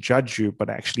willing to judge you, but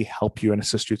actually help you and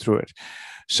assist you through it.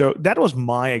 So that was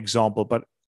my example, but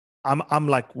I'm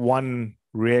like one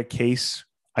rare case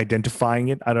identifying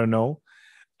it. I don't know.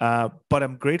 But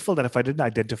I'm grateful that if I didn't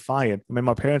identify it, I mean,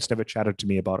 my parents never chatted to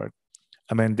me about it.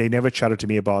 I mean, they never chatted to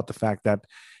me about the fact that,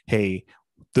 hey,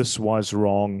 this was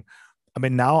wrong. I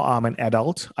mean, now I'm an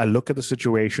adult. I look at the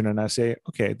situation and I say,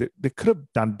 okay, they could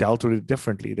have dealt with it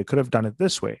differently. They could have done it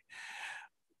this way.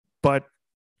 But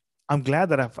I'm glad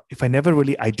that if I never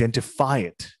really identify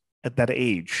it at that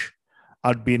age,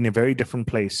 I'd be in a very different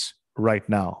place right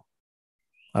now.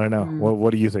 I don't know.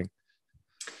 What do you think?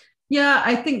 Yeah,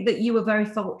 I think that you were very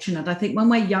fortunate. I think when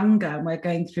we're younger and we're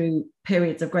going through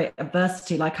periods of great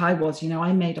adversity, like I was,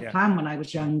 I made a plan when I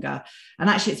was younger. And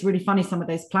actually, it's really funny. Some of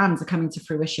those plans are coming to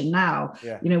fruition now.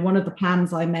 Yeah. One of the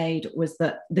plans I made was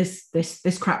that this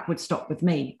crap would stop with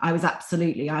me.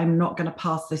 I'm not going to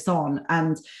pass this on.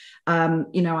 And,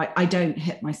 I don't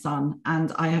hit my son,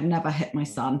 and I have never hit my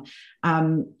son.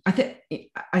 I think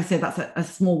I say that's a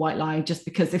small white lie, just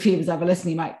because if he was ever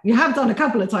listening, like, you have done a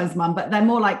couple of times, Mum, but they're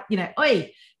more like,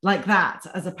 oi, like that,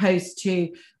 as opposed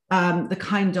to the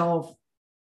kind of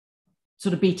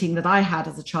sort of beating that I had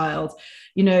as a child,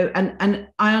 and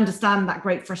I understand that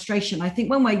great frustration. I think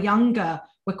when we're younger,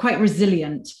 we're quite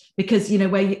resilient because,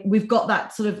 we've got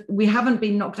that sort of, we haven't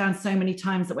been knocked down so many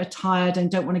times that we're tired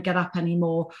and don't want to get up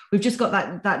anymore. We've just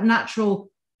got that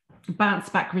natural bounce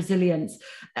back resilience.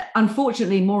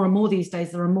 Unfortunately, more and more these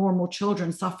days, there are more and more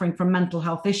children suffering from mental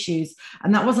health issues.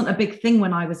 And that wasn't a big thing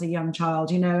when I was a young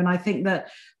child, and I think that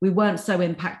we weren't so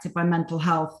impacted by mental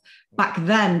health back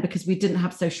then because we didn't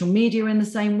have social media in the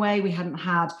same way. We hadn't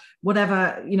had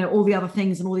whatever, all the other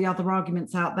things and all the other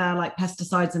arguments out there, like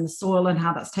pesticides in the soil and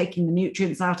how that's taking the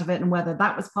nutrients out of it and whether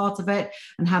that was part of it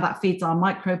and how that feeds our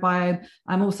microbiome.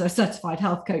 I'm also a certified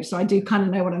health coach, so I do kind of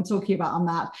know what I'm talking about on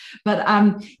that. But,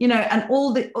 and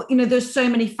all the, there's so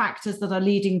many factors that are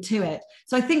leading to it.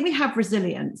 So I think we have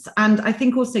resilience. And I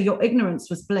think also your ignorance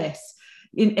was bliss.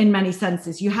 In many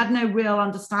senses, you had no real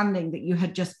understanding that you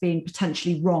had just been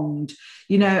potentially wronged,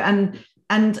 and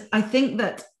I think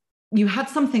that you had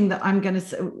something that I'm going to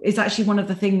say is actually one of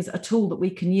the things, a tool that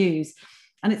we can use,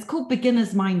 and it's called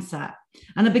beginner's mindset.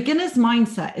 And a beginner's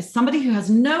mindset is somebody who has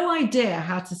no idea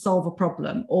how to solve a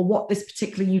problem or what this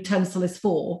particular utensil is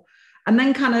for, and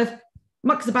then kind of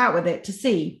mucks about with it to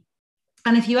see.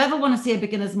 And if you ever want to see a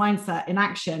beginner's mindset in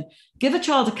action, give a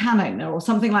child a can opener or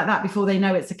something like that before they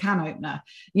know it's a can opener,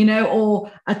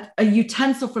 or a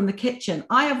utensil from the kitchen.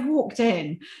 I have walked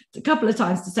in a couple of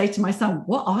times to say to my son,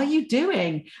 what are you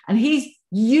doing? And he's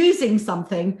using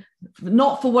something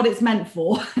not for what it's meant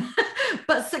for,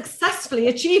 but successfully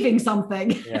achieving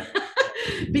something. Yeah.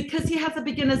 Because he has a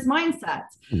beginner's mindset.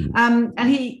 And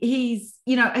he's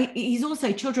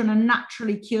also, children are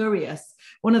naturally curious.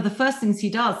 One of the first things he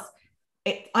does,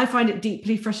 I find it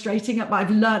deeply frustrating, but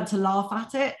I've learned to laugh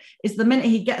at it, is the minute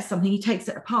he gets something, he takes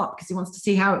it apart because he wants to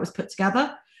see how it was put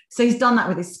together. So he's done that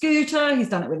with his scooter. He's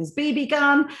done it with his BB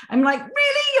gun. I'm like,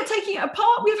 really? You're taking it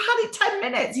apart? We've had it 10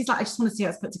 minutes. He's like, I just want to see how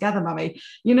it's put together, mummy.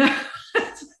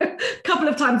 A couple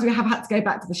of times we have had to go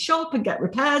back to the shop and get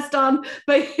repairs done.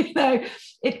 But,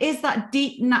 it is that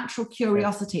deep natural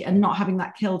curiosity and not having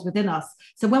that killed within us.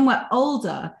 So when we're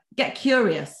older, get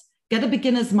curious, get a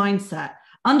beginner's mindset.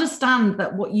 Understand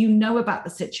that what you know about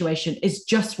the situation is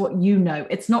just what you know.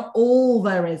 It's not all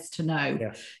there is to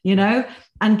know,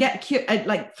 and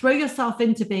throw yourself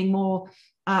into being more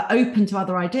open to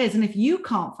other ideas. And if you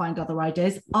can't find other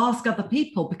ideas, ask other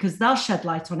people, because they'll shed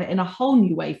light on it in a whole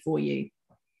new way for you.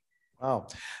 Wow.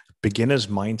 Beginner's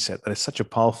mindset. That is such a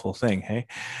powerful thing. Hey,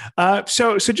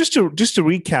 so just to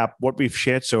recap what we've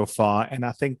shared so far, and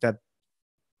I think that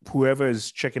whoever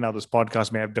is checking out this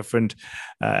podcast may have different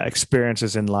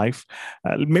experiences in life.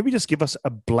 Maybe just give us a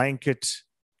blanket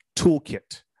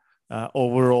toolkit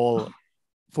overall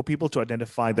for people to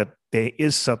identify that there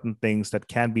is certain things that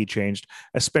can be changed,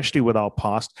 especially with our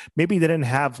past. Maybe they didn't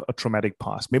have a traumatic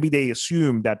past. Maybe they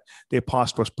assumed that their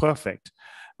past was perfect.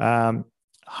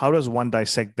 How does one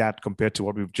dissect that compared to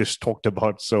what we've just talked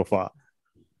about so far?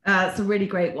 It's a really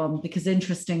great one, because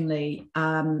interestingly,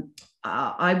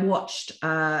 I watched,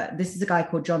 this is a guy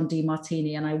called John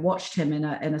DeMartini, and I watched him in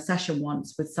a session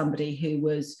once with somebody who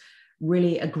was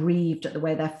really aggrieved at the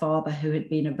way their father, who had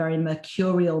been a very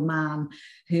mercurial man,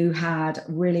 who had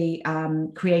really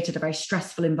created a very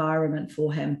stressful environment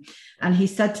for him. And he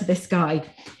said to this guy,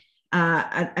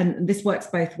 and this works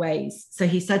both ways. So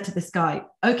he said to this guy,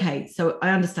 okay, so I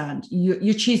understand you're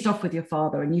cheesed off with your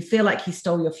father and you feel like he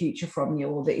stole your future from you,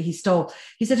 or that he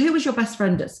said, who was your best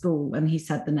friend at school? And he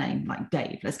said the name, like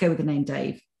Dave. Let's go with the name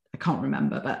Dave. I can't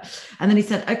remember, and then he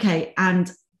said, okay,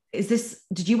 and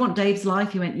did you want Dave's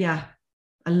life? He went, yeah,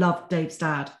 I love Dave's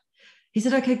dad. He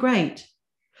said, okay, great.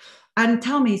 And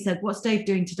tell me, he said, what's Dave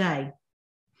doing today?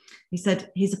 He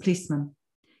said, he's a policeman,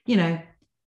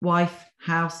 wife,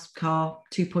 house, car,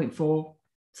 2.4,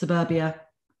 suburbia.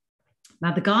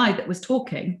 Now, the guy that was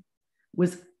talking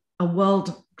was a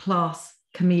world-class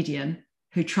comedian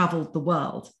who traveled the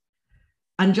world.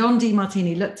 And John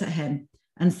DeMartini looked at him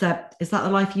and said, is that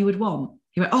the life you would want?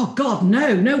 He went, oh, God,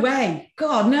 no way.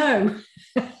 God, no.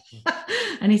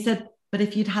 And he said, but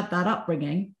if you'd had that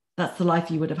upbringing, that's the life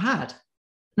you would have had.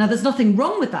 Now, there's nothing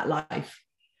wrong with that life.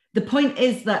 The point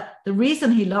is that the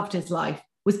reason he loved his life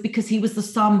was because he was the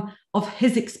sum of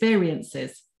his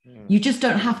experiences. You just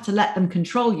don't have to let them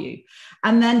control you.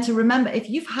 And then to remember, if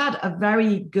you've had a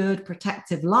very good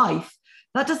protective life,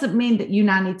 that doesn't mean that you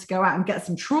now need to go out and get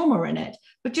some trauma in it,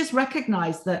 but just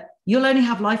recognize that you'll only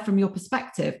have life from your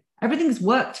perspective. Everything's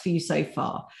worked for you so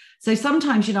far. So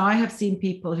sometimes, I have seen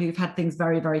people who've had things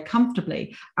very, very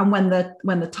comfortably. And when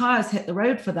the tires hit the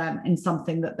road for them in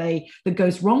something that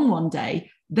goes wrong one day,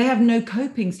 they have no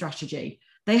coping strategy.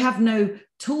 They have no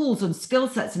tools and skill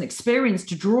sets and experience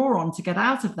to draw on to get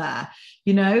out of there,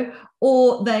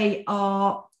 or they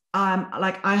are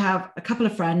like, I have a couple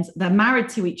of friends, they're married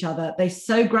to each other. They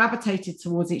so gravitated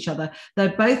towards each other. They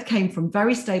both came from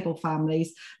very stable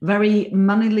families, very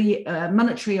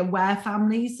monetary aware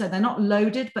families. So they're not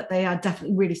loaded, but they are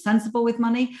definitely really sensible with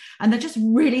money. And they're just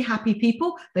really happy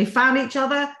people. They found each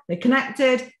other, they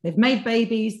connected, they've made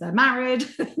babies, they're married,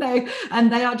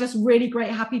 and they are just really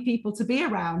great, happy people to be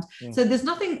around. Yeah. So there's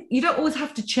nothing, you don't always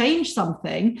have to change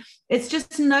something. It's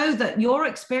just to know that your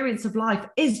experience of life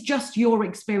is just your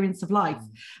experience of life,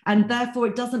 and therefore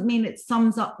it doesn't mean it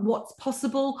sums up what's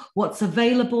possible, what's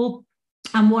available,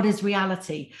 and what is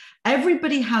reality.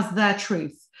 Everybody has their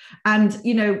truth, and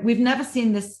we've never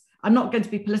seen this. I'm not going to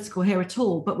be political here at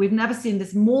all, but we've never seen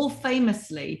this more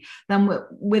famously than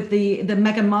with the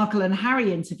Meghan Markle and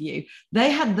Harry interview.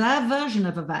 They had their version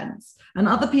of events, and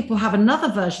other people have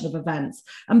another version of events,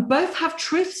 and both have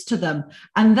truths to them.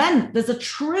 And then there's a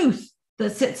truth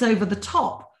that sits over the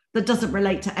top that doesn't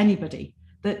relate to anybody.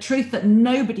 The truth that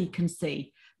nobody can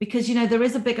see, because, there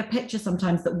is a bigger picture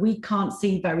sometimes that we can't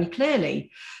see very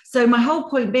clearly. So my whole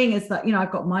point being is that,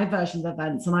 I've got my version of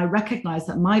events, and I recognize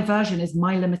that my version is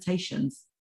my limitations,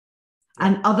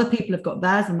 and other people have got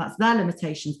theirs, and that's their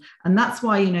limitations. And that's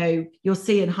why, you'll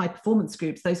see in high performance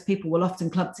groups, those people will often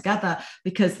club together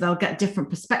because they'll get different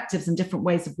perspectives and different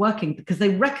ways of working, because they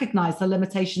recognize the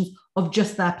limitations of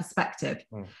just their perspective.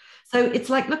 So it's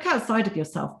like, look outside of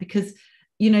yourself, because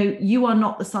you are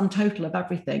not the sum total of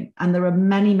everything. And there are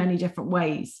many, many different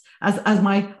ways. I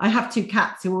have two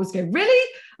cats who always go, really?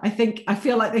 I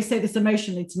feel like they say this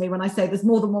emotionally to me when I say there's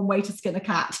more than one way to skin a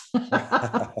cat.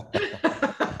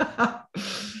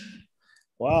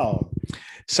 Wow.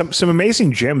 Some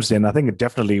amazing gems then. I think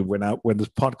definitely when this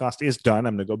podcast is done,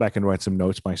 I'm going to go back and write some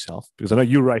notes myself, because I know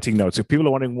you're writing notes. If people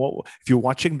are wondering if you're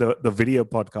watching the video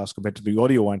podcast compared to the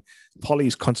audio one, Polly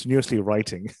is continuously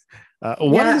writing.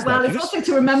 It's also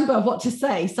to remember what to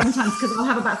say sometimes, because I'll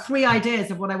have about 3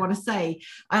 ideas of what I want to say.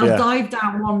 I'll dive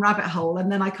down one rabbit hole and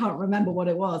then I can't remember what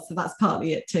it was. So that's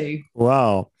partly it too.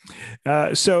 Wow.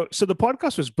 So the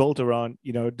podcast was built around,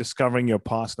 discovering your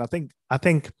past. And I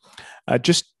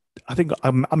think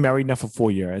I'm married now for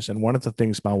 4 years. And one of the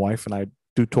things my wife and I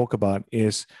do talk about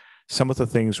is some of the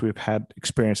things we've had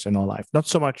experienced in our life. Not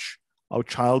so much our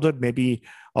childhood, maybe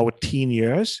our teen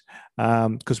years,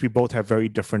 because we both have very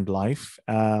different life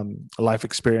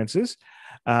experiences.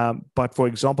 But for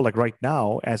example, like right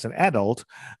now, as an adult,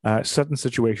 certain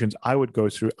situations I would go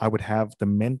through, I would have the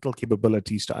mental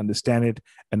capabilities to understand it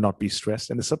and not be stressed.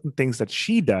 And there's certain things that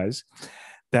she does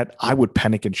that I would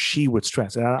panic and she would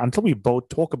stress. And until we both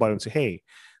talk about it and say, hey,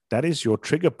 that is your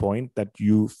trigger point that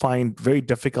you find very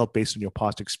difficult based on your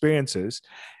past experiences.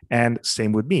 And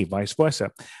same with me, vice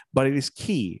versa. But it is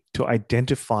key to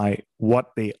identify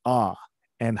what they are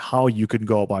and how you can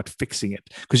go about fixing it.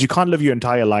 Because you can't live your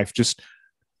entire life just,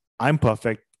 I'm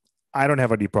perfect, I don't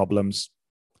have any problems,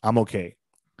 I'm okay.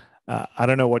 I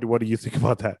don't know, what do you think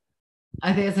about that?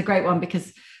 I think it's a great one,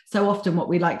 because so often what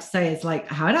we like to say is like,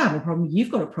 how do I have a problem? You've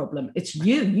got a problem. It's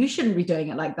you shouldn't be doing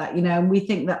it like that, and we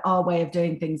think that our way of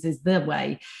doing things is the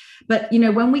way. But,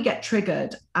 when we get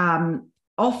triggered,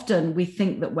 often we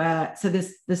think that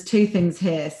there's 2 things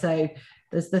here. So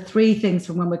there's the 3 things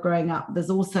from when we're growing up. There's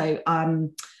also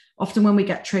often when we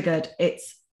get triggered, it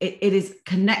is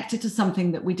connected to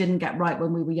something that we didn't get right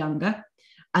when we were younger.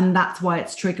 And that's why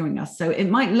it's triggering us. So it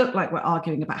might look like we're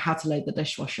arguing about how to load the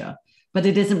dishwasher, but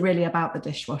it isn't really about the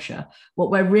dishwasher.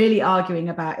 What we're really arguing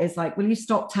about is like, will you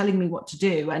stop telling me what to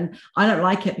do? And I don't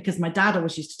like it because my dad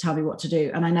always used to tell me what to do,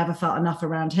 and I never felt enough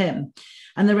around him.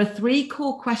 And there are 3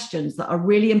 core questions that are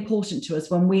really important to us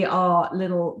when we are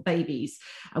little babies,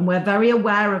 and we're very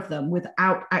aware of them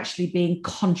without actually being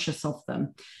conscious of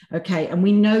them. Okay. And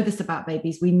we know this about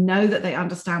babies. We know that they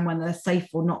understand when they're safe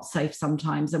or not safe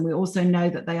sometimes. And we also know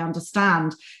that they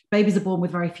understand babies are born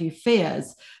with very few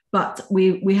fears. But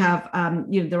we have,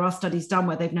 there are studies done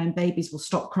where they've known babies will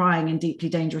stop crying in deeply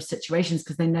dangerous situations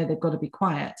because they know they've got to be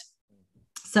quiet.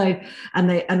 So,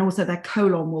 and also their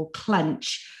colon will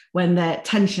clench when their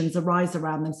tensions arise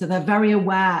around them. So they're very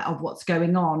aware of what's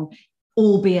going on,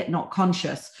 albeit not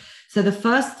conscious. So the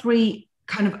first 3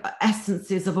 kind of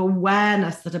essences of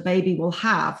awareness that a baby will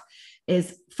have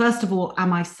is, first of all,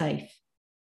 am I safe?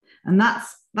 And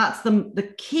that's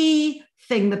the key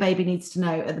thing the baby needs to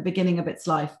know at the beginning of its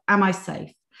life. Am I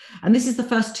safe? And this is the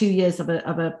first 2 years of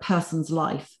a person's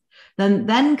life.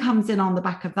 Then comes in on the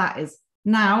back of that is,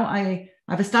 now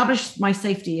I've established my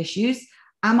safety issues.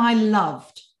 Am I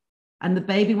loved? And the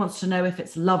baby wants to know if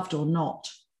it's loved or not.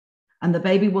 And the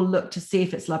baby will look to see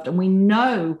if it's loved. And we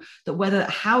know that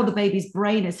how the baby's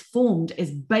brain is formed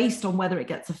is based on whether it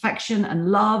gets affection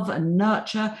and love and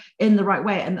nurture in the right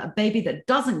way. And a baby that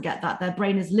doesn't get that, their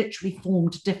brain is literally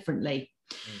formed differently.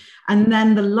 And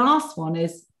then the last one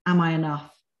is, am I enough?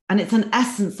 And it's an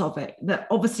essence of it that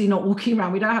obviously not walking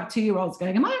around. We don't have 2-year-olds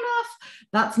going, am I enough?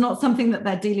 That's not something that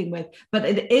they're dealing with, but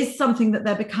it is something that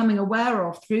they're becoming aware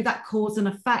of through that cause and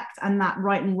effect and that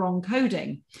right and wrong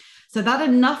coding. So that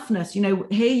enoughness,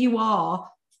 here you are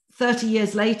 30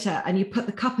 years later, and you put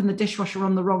the cup in the dishwasher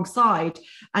on the wrong side,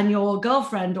 and your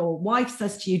girlfriend or wife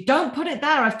says to you, don't put it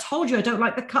there. I've told you I don't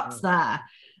like the cups there.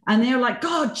 And they're like,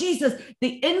 God, Jesus, the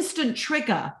instant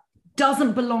trigger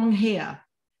doesn't belong here.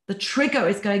 The trigger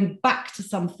is going back to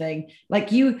something like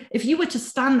if you were to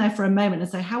stand there for a moment and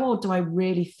say, how old do I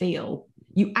really feel?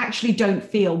 You actually don't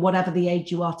feel whatever the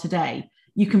age you are today.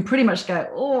 You can pretty much go,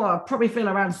 oh, I probably feel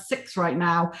around 6 right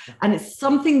now. And it's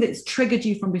something that's triggered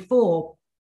you from before,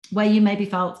 where you maybe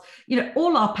felt,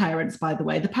 all our parents, by the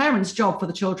way, the parents' job for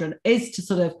the children is to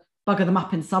sort of bugger them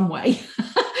up in some way.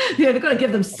 They've got to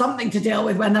give them something to deal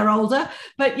with when they're older.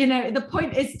 But, the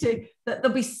point is that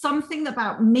there'll be something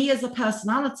about me as a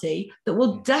personality that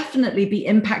will definitely be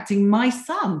impacting my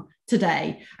son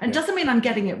today. And it doesn't mean I'm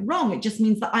getting it wrong. It just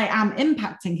means that I am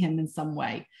impacting him in some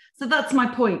way. So that's my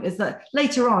point, is that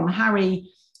later on, Harry,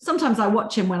 sometimes I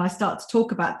watch him when I start to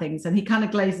talk about things and he kind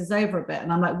of glazes over a bit.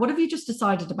 And I'm like, what have you just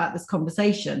decided about this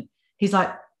conversation? He's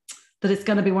like, that it's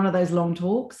going to be one of those long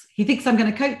talks. He thinks I'm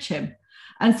going to coach him.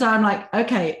 And so I'm like,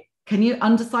 okay, Can you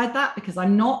undecide that? Because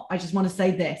I'm not, I just want to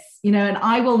say this, and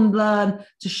I will learn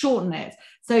to shorten it.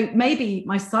 So maybe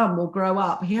my son will grow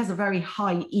up, he has a very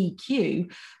high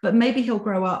EQ, but maybe he'll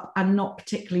grow up and not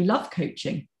particularly love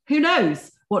coaching. Who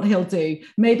knows what he'll do?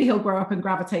 Maybe he'll grow up and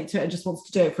gravitate to it and just wants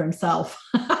to do it for himself.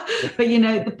 But,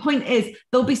 the point is,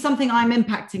 there'll be something I'm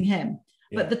impacting him.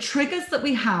 But the triggers that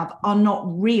we have are not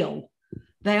real.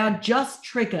 They are just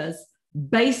triggers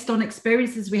based on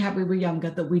experiences we had when we were younger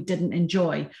that we didn't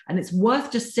enjoy. And it's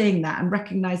worth just seeing that and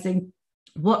recognizing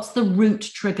what's the root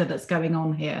trigger that's going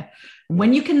on here. And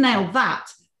when you can nail that,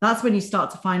 that's when you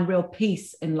start to find real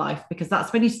peace in life, because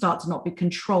that's when you start to not be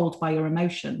controlled by your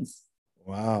emotions.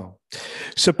 Wow.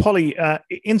 So, Polly,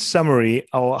 in summary,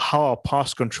 how our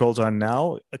past controls are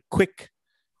now, a quick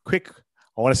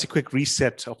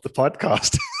reset of the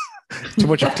podcast. Too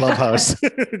much of Clubhouse.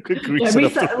 Quick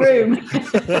reset the room.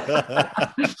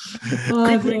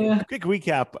 quick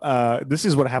recap. This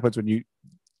is what happens when you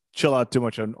chill out too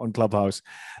much on Clubhouse.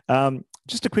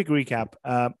 Just a quick recap.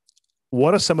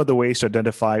 What are some of the ways to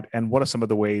identify it, and what are some of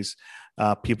the ways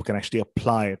people can actually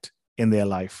apply it in their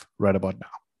life right about now?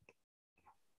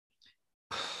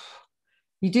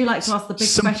 You do like to ask the big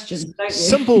questions, don't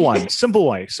you? Simple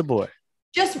way.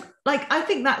 Just like, I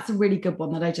think that's a really good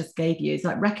one that I just gave you, is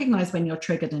like, recognize when you're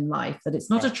triggered in life, that it's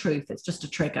not a truth, it's just a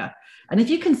trigger. And if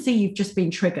you can see you've just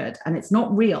been triggered and it's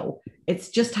not real, it's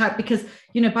just how, because,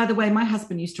 by the way, my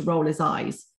husband used to roll his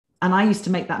eyes and I used to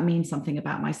make that mean something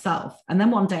about myself. And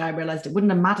then one day I realized it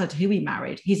wouldn't have mattered who he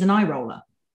married. He's an eye roller,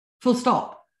 full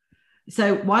stop.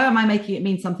 So why am I making it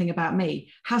mean something about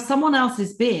me? How someone else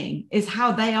is being is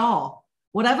how they are.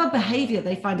 Whatever behavior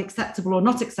they find acceptable or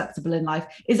not acceptable in life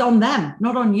is on them,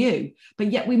 not on you. But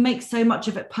yet we make so much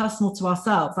of it personal to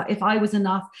ourselves. Like, if I was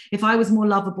enough, if I was more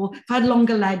lovable, if I had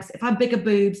longer legs, if I had bigger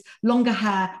boobs, longer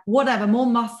hair, whatever, more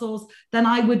muscles, then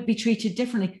I would be treated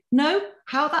differently. No,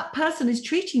 how that person is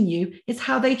treating you is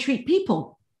how they treat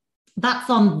people. That's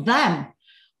on them.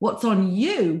 What's on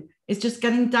you is just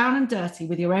getting down and dirty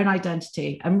with your own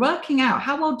identity and working out,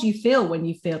 how well do you feel when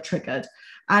you feel triggered?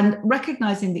 And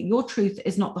recognizing that your truth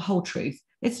is not the whole truth.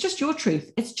 It's just your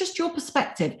truth. It's just your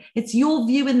perspective. It's your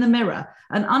view in the mirror.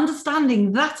 And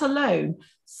understanding that alone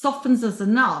softens us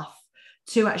enough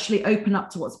to actually open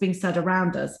up to what's being said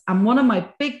around us. And one of my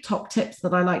big top tips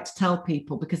that I like to tell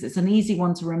people, because it's an easy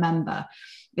one to remember,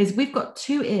 is we've got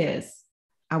 2 ears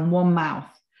and 1 mouth.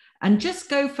 And just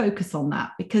go focus on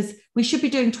that, because we should be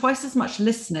doing twice as much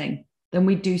listening than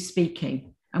we do speaking.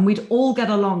 And we'd all get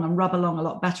along and rub along a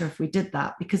lot better if we did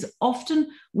that, because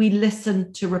often we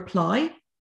listen to reply.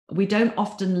 We don't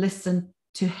often listen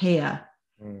to hear.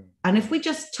 And if we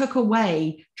just took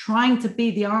away trying to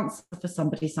be the answer for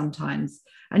somebody sometimes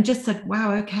and just said,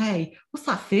 wow, okay, what's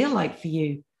that feel like for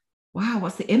you? Wow,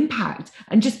 what's the impact?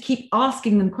 And just keep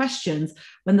asking them questions.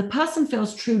 When the person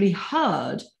feels truly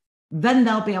heard, then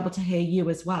they'll be able to hear you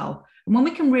as well. And when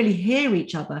we can really hear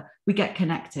each other, we get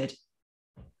connected.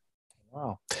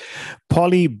 Wow.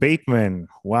 Polly Bateman.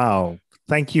 Wow.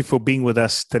 Thank you for being with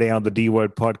us today on the D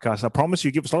Word podcast. I promise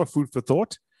you give us a lot of food for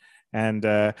thought. And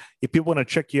if people want to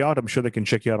check you out, I'm sure they can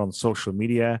check you out on social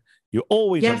media. You're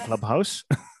always on Clubhouse.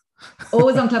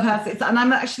 Always on Clubhouse. And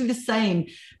I'm actually the same.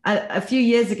 A few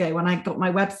years ago, when I got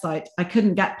my website, I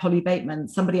couldn't get Polly Bateman.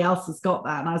 Somebody else has got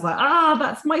that. And I was like,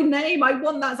 that's my name. I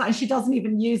want that. And she doesn't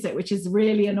even use it, which is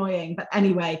really annoying. But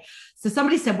anyway, so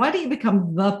somebody said, why don't you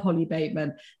become the Polly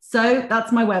Bateman? So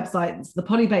that's my website. It's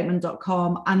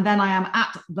thepollybateman.com. And then I am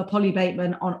at the Polly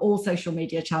Bateman on all social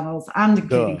media channels and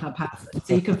including Clubhouse.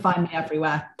 So you can find me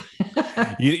everywhere.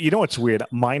 You know what's weird?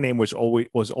 My name was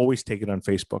always taken on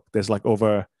Facebook. There's like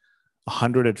over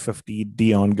 150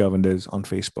 Dion Governors on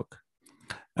Facebook.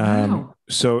 Wow.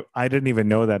 So I didn't even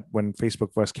know that when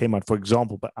Facebook first came out, for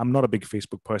example, but I'm not a big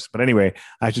Facebook person. But anyway,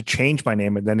 I had to change my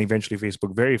name, and then eventually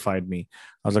Facebook verified me.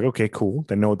 I was like, okay, cool.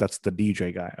 They know that's the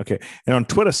DJ guy. Okay. And on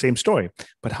Twitter, same story.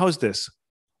 But how's this?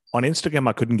 On Instagram,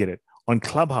 I couldn't get it. On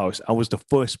Clubhouse, I was the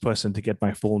first person to get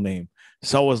my full name.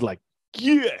 So I was like,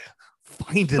 yeah,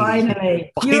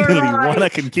 finally, one I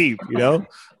can keep,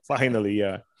 finally,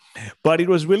 yeah. But it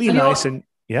was really nice. And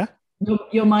yeah,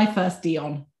 you're my first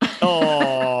Dion.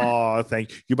 Oh,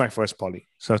 thank you. You're my first Polly.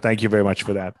 So thank you very much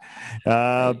for that.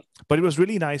 But it was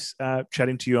really nice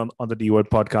chatting to you on the D Word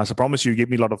podcast. I promise you gave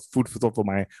me a lot of food for thought for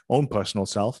my own personal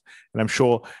self. And I'm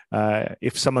sure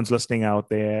if someone's listening out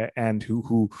there and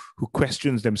who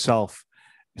questions themselves,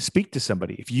 speak to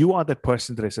somebody. If you are that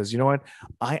person that says, you know what,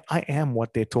 I am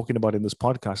what they're talking about in this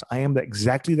podcast. I am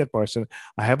exactly that person.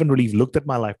 I haven't really looked at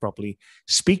my life properly.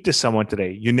 Speak to someone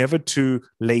today. You're never too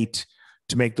late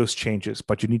to make those changes,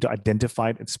 but you need to identify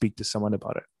it and speak to someone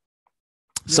about it.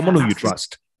 Someone who you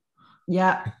trust.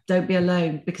 Yeah, don't be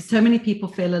alone, because so many people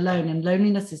feel alone, and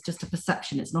loneliness is just a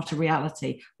perception. It's not a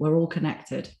reality. We're all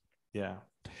connected. Yeah.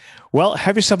 Well,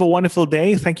 have yourself a wonderful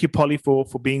day. Thank you, Polly, for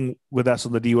being with us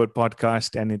on the D Word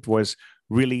podcast. And it was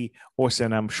really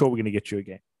awesome. I'm sure we're going to get you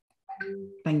again.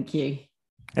 Thank you.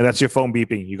 And that's your phone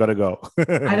beeping. You got to go.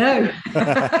 I know.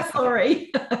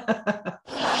 Sorry.